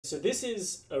so this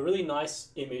is a really nice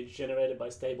image generated by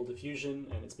Stable Diffusion,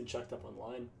 and it's been chucked up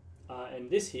online. And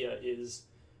this here is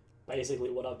basically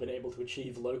what I've been able to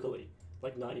achieve locally,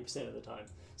 like 90% of the time.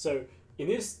 So in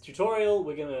this tutorial,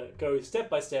 we're going to go step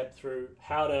by step through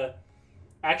how to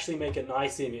actually make a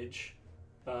nice image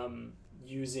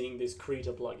using this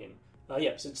Krita plugin.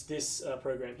 So it's this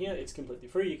program here. It's completely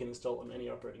free. You can install it on any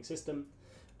operating system.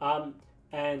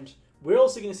 And we're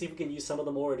also going to see if we can use some of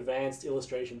the more advanced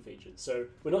illustration features. So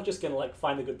we're not just going to like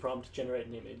find a good prompt, generate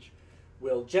an image.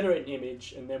 We'll generate an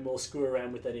image and then we'll screw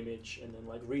around with that image and then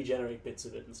like regenerate bits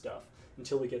of it and stuff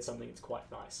until we get something that's quite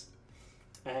nice.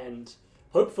 And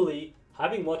hopefully,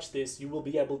 having watched this, you will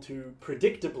be able to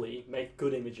predictably make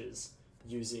good images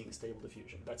using Stable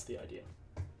Diffusion. That's the idea.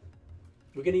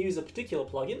 We're going to use a particular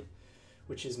plugin,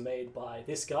 which is made by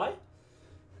this guy,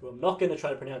 who I'm not going to try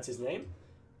to pronounce his name.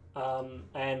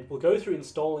 And we'll go through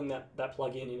installing that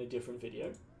plugin in a different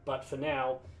video. But for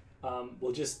now,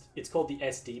 it's called the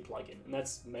SD plugin, and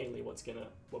that's mainly what we're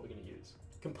going to use.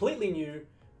 Completely new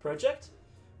project.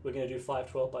 We're going to do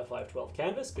 512 by 512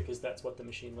 canvas because that's what the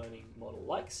machine learning model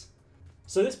likes.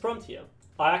 So this prompt here,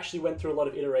 I actually went through a lot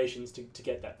of iterations to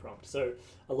get that prompt. So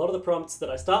a lot of the prompts that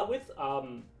I start with,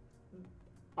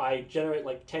 I generate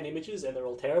like 10 images and they're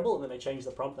all terrible, and then I change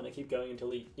the prompt and I keep going until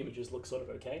the images look sort of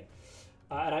okay.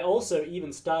 And I also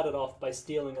even started off by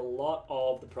stealing a lot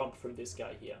of the prompt from this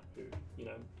guy here, who,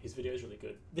 his video is really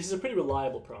good. This is a pretty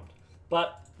reliable prompt,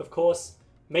 but of course,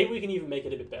 maybe we can even make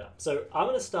it a bit better. So I'm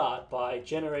going to start by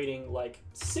generating like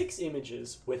 6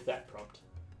 images with that prompt.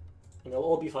 And they'll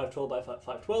all be 512 by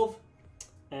 512.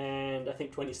 And I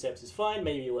think 20 steps is fine.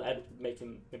 Maybe we'll make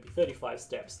them maybe 35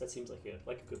 steps. That seems like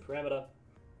a good parameter.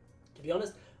 To be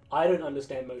honest, I don't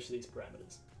understand most of these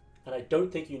parameters. And I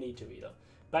don't think you need to either.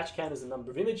 Batch count is the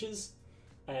number of images,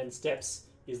 and steps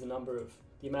is the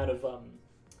amount of,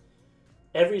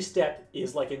 every step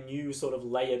is like a new sort of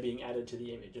layer being added to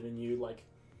the image and a new like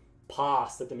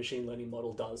pass that the machine learning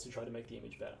model does to try to make the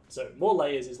image better. So more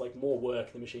layers is like more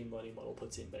work the machine learning model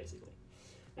puts in basically.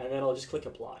 And then I'll just click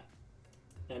apply.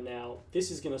 And now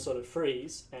this is going to sort of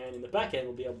freeze, and in the back end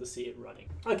we'll be able to see it running.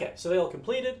 Okay, so they all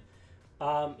completed.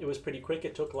 It was pretty quick.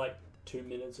 It took like 2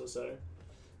 minutes or so.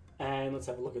 And let's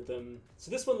have a look at them.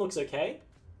 So this one looks okay.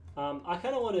 I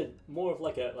kind of wanted more of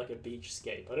like a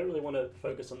beachscape. I don't really want to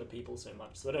focus on the people so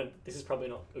much. So this is probably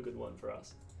not a good one for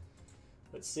us.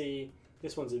 Let's see.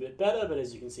 This one's a bit better, but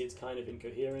as you can see, it's kind of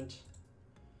incoherent.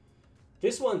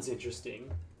 This one's interesting.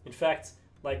 In fact,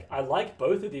 like I like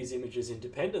both of these images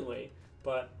independently,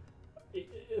 but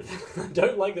I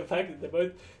don't like the fact that they're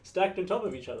both stacked on top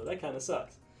of each other. That kind of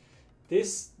sucks.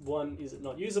 This one is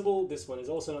not usable. This one is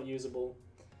also not usable.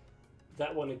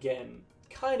 That one again,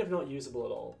 kind of not usable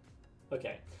at all.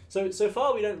 Okay, so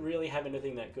far we don't really have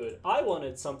anything that good. I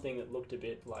wanted something that looked a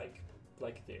bit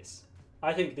like this.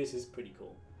 I think this is pretty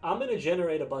cool. I'm going to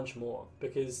generate a bunch more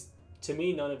because to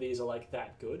me none of these are like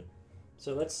that good.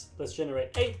 So let's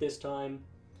generate 8 this time.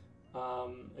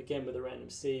 Again with a random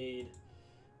seed.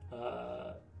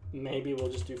 Maybe we'll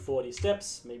just do 40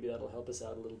 steps. Maybe that'll help us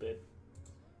out a little bit.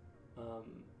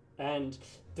 And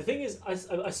the thing is,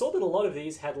 I saw that a lot of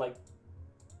these had like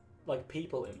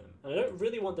people in them. And I don't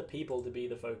really want the people to be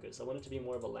the focus. I want it to be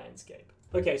more of a landscape.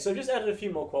 Okay, so I've just added a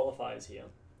few more qualifiers here.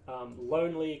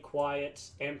 Lonely, quiet,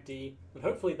 empty, and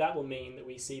hopefully that will mean that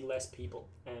we see less people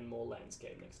and more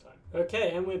landscape next time.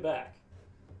 Okay, and we're back.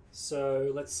 So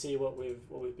let's see what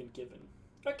we've been given.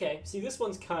 Okay, see this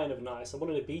one's kind of nice. I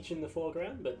wanted a beach in the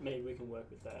foreground, but maybe we can work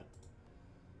with that.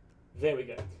 There we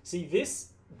go. See this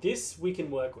we can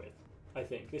work with, I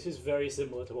think. This is very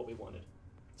similar to what we wanted.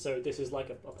 So this is like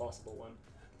a possible one.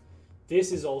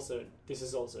 This is also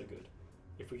good.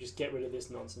 If we just get rid of this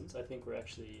nonsense, I think we're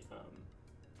actually,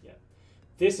 yeah.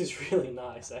 This is really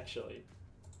nice, actually.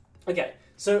 Okay,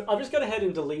 so I've just gone ahead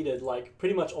and deleted like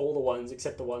pretty much all the ones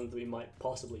except the ones that we might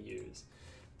possibly use.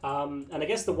 And I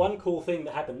guess the one cool thing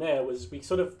that happened there was we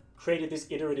sort of created this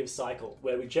iterative cycle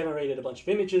where we generated a bunch of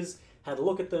images, had a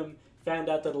look at them, found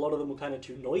out that a lot of them were kind of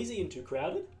too noisy and too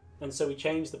crowded, and so we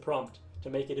changed the prompt to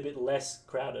make it a bit less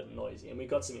crowded and noisy, and we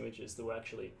got some images that were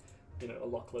actually, a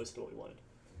lot closer to what we wanted.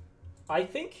 I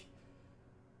think,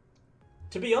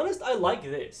 to be honest, I like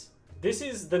this. This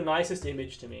is the nicest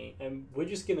image to me, and we're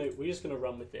just gonna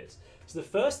run with this. So the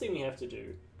first thing we have to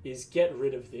do is get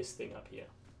rid of this thing up here.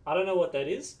 I don't know what that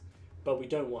is, but we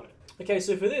don't want it. Okay,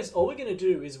 so for this, all we're gonna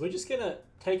do is we're just gonna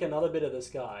take another bit of the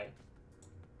sky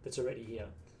that's already here,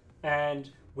 and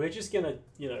we're just gonna,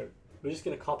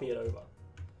 copy it over.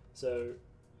 So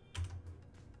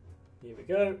here we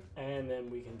go, and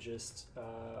then we can just,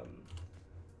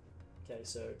 okay,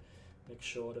 so Make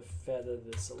sure to feather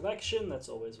the selection. That's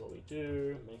always what we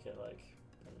do. Make it like,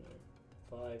 I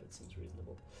don't know, 5. It seems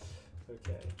reasonable.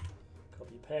 Okay,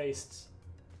 copy paste,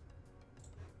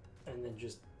 and then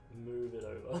just move it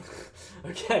over.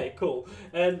 Okay, cool.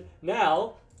 And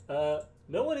now,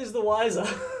 no one is the wiser.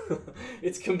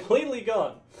 It's completely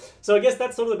gone. So I guess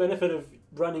that's sort of the benefit of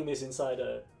running this inside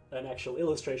an actual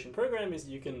illustration program, is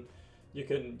you can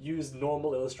use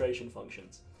normal illustration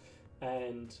functions.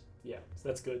 And yeah, so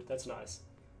that's good. That's nice.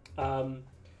 I'm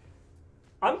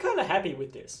kind of happy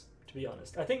with this, to be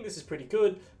honest. I think this is pretty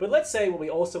good. But let's say what we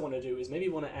also want to do is maybe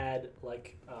want to add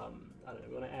like I don't know,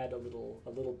 we want to add a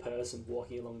little person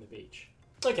walking along the beach.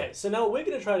 Okay, so now what we're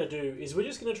going to try to do is we're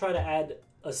just going to try to add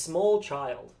a small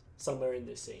child somewhere in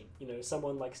this scene. You know,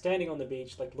 someone like standing on the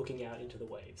beach, like looking out into the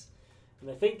waves. And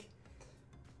I think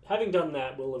having done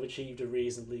that, we'll have achieved a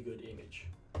reasonably good image.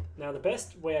 Now, the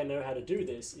best way I know how to do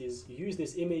this is use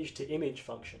this image to image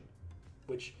function,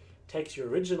 which takes your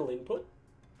original input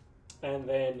and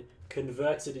then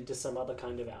converts it into some other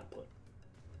kind of output.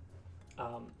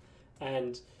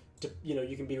 You know,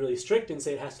 you can be really strict and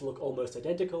say it has to look almost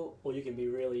identical, or you can be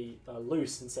really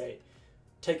loose and say,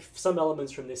 take some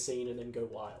elements from this scene and then go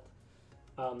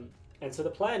wild. And so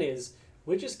the plan is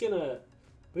we're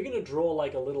gonna draw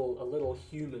like a little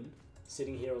human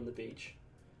sitting here on the beach,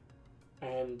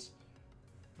 and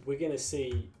we're gonna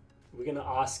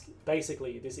ask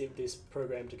basically this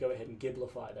program to go ahead and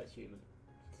giblify that human.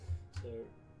 So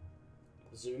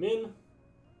zoom in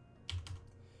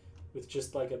with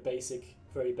just like a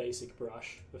very basic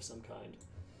brush of some kind.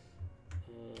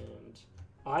 And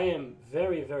I am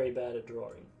very, very bad at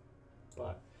drawing,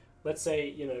 but let's say,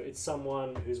 you know, it's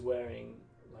someone who's wearing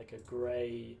like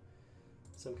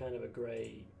some kind of a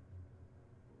gray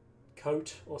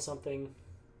coat or something,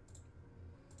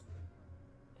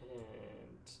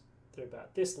 and they're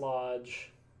about this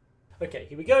large. Okay,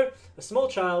 here we go. A small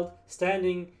child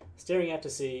staring out to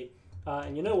sea,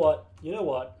 and you know what?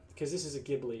 Because this is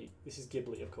Ghibli,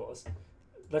 of course.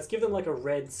 Let's give them like a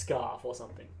red scarf or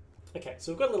something. Okay,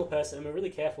 so we've got a little person, and we're really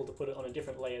careful to put it on a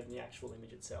different layer than the actual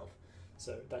image itself.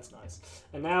 So that's nice.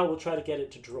 And now we'll try to get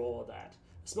it to draw that.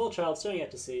 A small child staring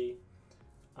out to sea,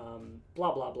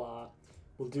 blah, blah, blah.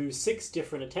 We'll do 6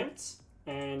 different attempts,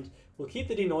 and we'll keep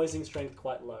the denoising strength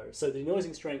quite low. So the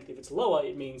denoising strength, if it's lower,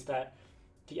 it means that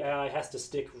the AI has to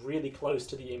stick really close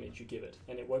to the image you give it,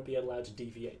 and it won't be allowed to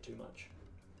deviate too much.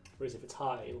 Whereas if it's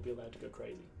high, it'll be allowed to go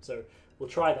crazy. So we'll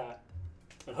try that.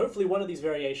 And hopefully one of these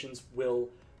variations will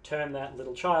turn that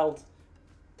little child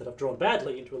that I've drawn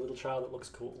badly into a little child that looks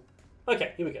cool.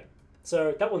 Okay, here we go.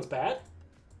 So that one's bad.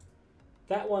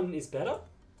 That one is better.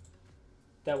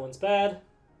 That one's bad.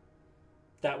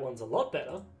 That one's a lot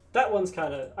better.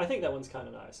 I think that one's kind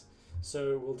of nice.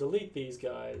 So we'll delete these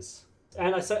guys.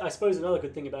 And I suppose another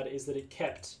good thing about it is that it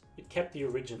kept the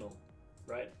original,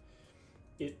 right?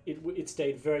 It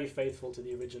stayed very faithful to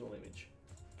the original image.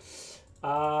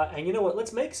 And you know what?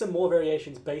 Let's make some more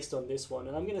variations based on this one.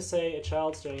 And I'm going to say a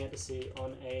child staring out to sea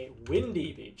on a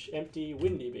windy beach, empty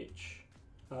windy beach.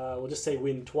 We'll just say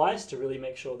wind twice to really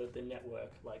make sure that the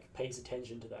network like pays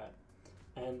attention to that.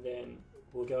 And then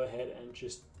we'll go ahead and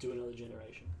just do another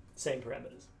generation. Same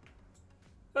parameters.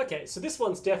 Okay, so this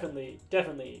one's definitely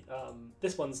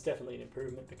an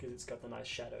improvement because it's got the nice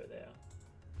shadow there.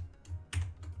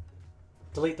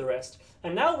 Delete the rest.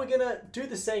 And now we're gonna do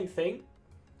the same thing,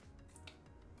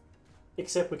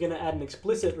 except we're gonna add an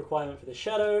explicit requirement for the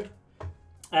shadow,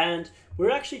 and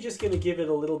we're actually just gonna give it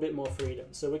a little bit more freedom.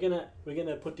 So we're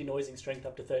gonna put denoising strength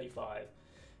up to 35,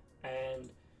 and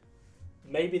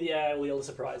maybe the AI will be able to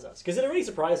surprise us, because it already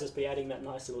surprised us by adding that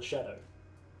nice little shadow.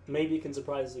 Maybe it can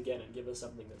surprise us again and give us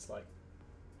something that's like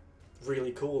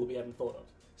really cool that we haven't thought of.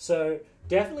 So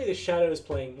definitely the shadow is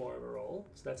playing more of a role,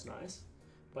 so that's nice,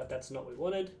 but that's not what we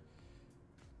wanted.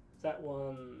 That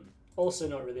one, also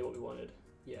not really what we wanted.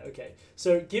 Yeah, okay.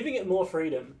 So giving it more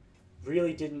freedom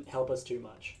really didn't help us too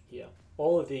much here.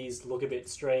 All of these look a bit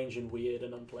strange and weird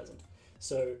and unpleasant.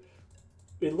 So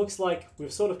it looks like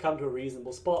we've sort of come to a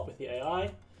reasonable spot with the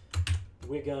AI.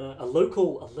 We're gonna, a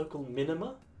local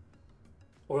minima,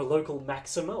 or a local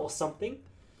maxima or something,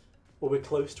 or we're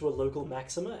close to a local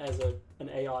maxima, as an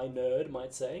AI nerd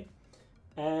might say.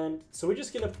 And so we're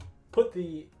just gonna put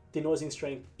the denoising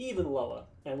strength even lower,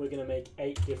 and we're gonna make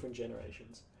 8 different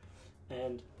generations.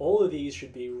 And all of these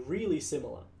should be really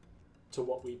similar to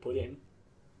what we put in,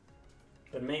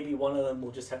 but maybe one of them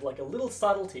will just have like a little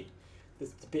subtlety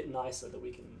that's a bit nicer that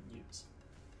we can use.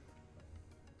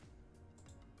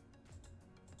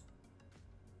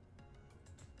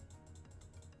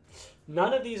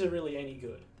 None of these are really any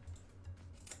good.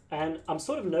 And I'm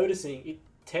sort of noticing it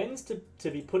tends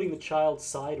to be putting the child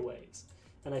sideways.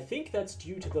 And I think that's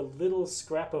due to the little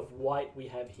scrap of white we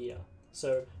have here.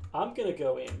 So I'm going to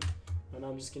go in and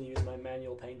I'm just going to use my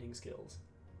manual painting skills,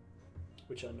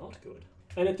 which are not good.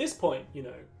 And at this point, you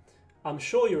know, I'm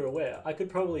sure you're aware, I could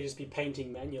probably just be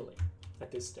painting manually at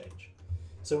this stage.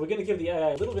 So we're going to give the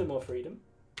AI a little bit more freedom,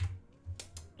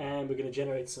 and we're going to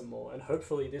generate some more. And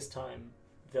hopefully this time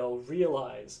they'll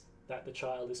realize that the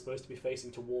child is supposed to be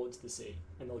facing towards the sea,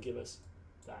 and they'll give us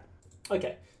that.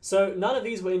 Okay, so none of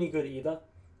these were any good either.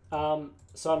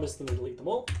 So I'm just going to delete them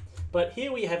all. But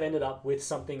here we have ended up with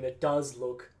something that does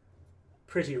look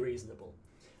pretty reasonable.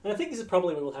 And I think this is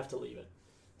probably where we'll have to leave it.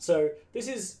 So this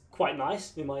is quite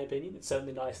nice, in my opinion. It's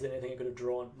certainly nicer than anything I could have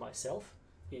drawn myself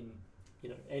in, you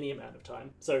know, any amount of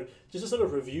time. So just to sort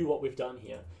of review what we've done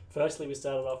here. Firstly, we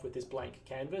started off with this blank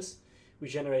canvas. We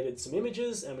generated some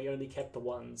images, and we only kept the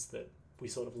ones that we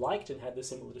sort of liked and had the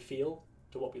similar feel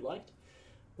to what we liked.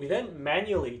 We then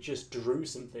manually just drew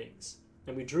some things.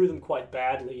 And we drew them quite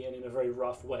badly and in a very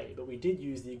rough way, but we did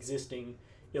use the existing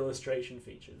illustration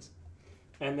features.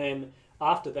 And then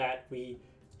after that, we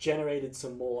generated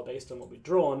some more based on what we'd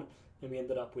drawn, and we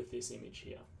ended up with this image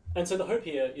here. And so the hope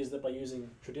here is that by using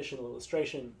traditional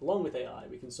illustration along with AI,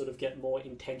 we can sort of get more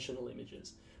intentional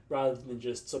images, rather than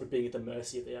just sort of being at the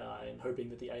mercy of the AI and hoping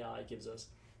that the AI gives us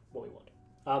what we want.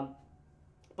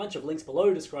 A bunch of links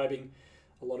below describing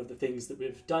a lot of the things that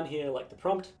we've done here, like the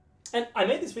prompt. And I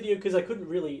made this video because I couldn't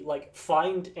really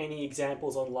find any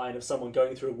examples online of someone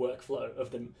going through a workflow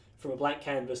of them from a blank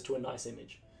canvas to a nice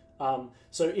image.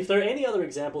 So if there are any other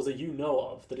examples that you know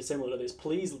of that are similar to this,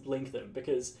 please link them,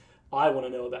 because I want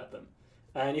to know about them.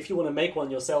 And if you want to make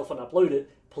one yourself and upload it,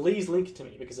 please link it to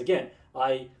me, because again,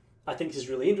 I think this is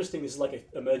really interesting. This is like an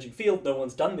emerging field. No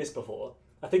one's done this before.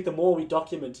 I think the more we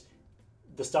document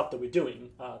the stuff that we're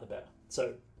doing, the better.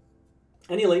 So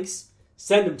any links,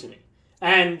 send them to me.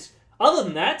 And other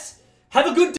than that, have a good day.